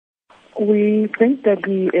We think that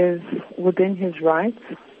he is within his rights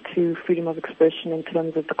to freedom of expression in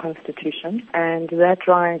terms of the Constitution, and that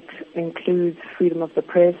right includes freedom of the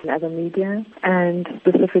press and other media, and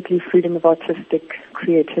specifically freedom of artistic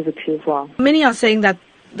creativity as well. Many are saying that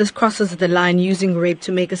this crosses the line using rape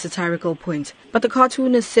to make a satirical point, but the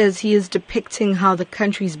cartoonist says he is depicting how the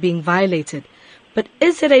country is being violated. But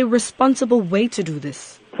is it a responsible way to do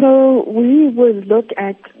this? So we would look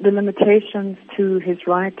at the limitations to his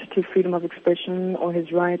right to freedom of expression or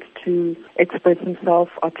his right to express himself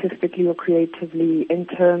artistically or creatively in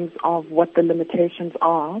terms of what the limitations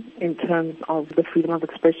are in terms of the freedom of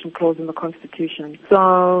expression clause in the Constitution.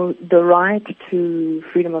 So the right to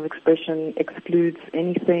freedom of expression excludes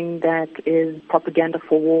anything that is propaganda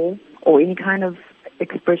for war or any kind of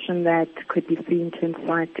expression that could be seen to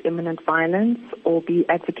incite imminent violence or be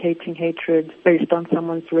advocating hatred based on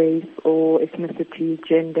someone's race or ethnicity,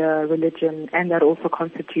 gender, religion, and that also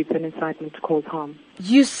constitutes an incitement to cause harm.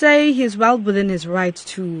 You say he's well within his right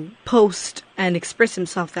to post and express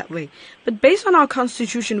himself that way. But based on our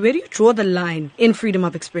Constitution, where do you draw the line in freedom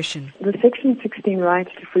of expression? The Section 16 right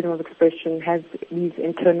to freedom of expression has these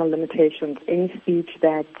internal limitations. Any speech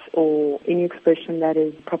that or any expression that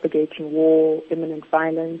is propagating war, imminent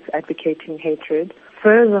violence, advocating hatred.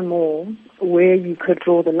 Furthermore, where you could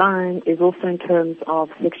draw the line is also in terms of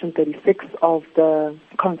Section 36 of the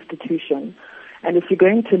Constitution. And if you're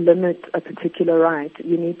going to limit a particular right,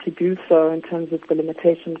 you need to do so in terms of the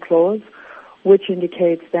limitation clause, which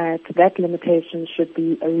indicates that that limitation should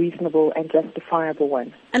be a reasonable and justifiable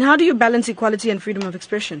one. And how do you balance equality and freedom of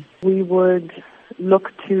expression? We would look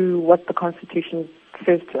to what the Constitution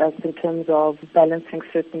says to us in terms of balancing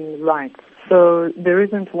certain rights. So there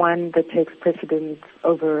isn't one that takes precedence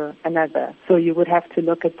over another. So you would have to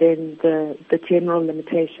look at then the general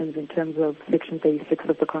limitations in terms of Section 36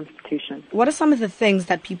 of the Constitution. What are some of the things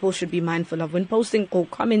that people should be mindful of when posting or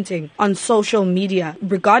commenting on social media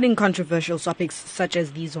regarding controversial topics such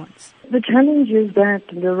as these ones? The challenge is that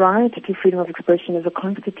the right to freedom of expression is a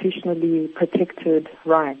constitutionally protected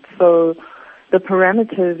right. So the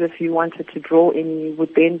parameters, if you wanted to draw any,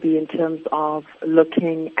 would then be in terms of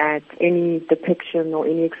looking at any depiction or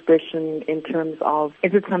any expression in terms of,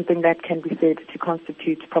 is it something that can be said to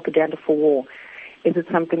constitute propaganda for war? Is it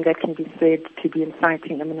something that can be said to be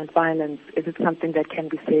inciting imminent violence? Is it something that can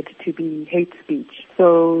be said to be hate speech?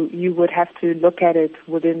 So you would have to look at it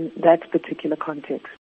within that particular context.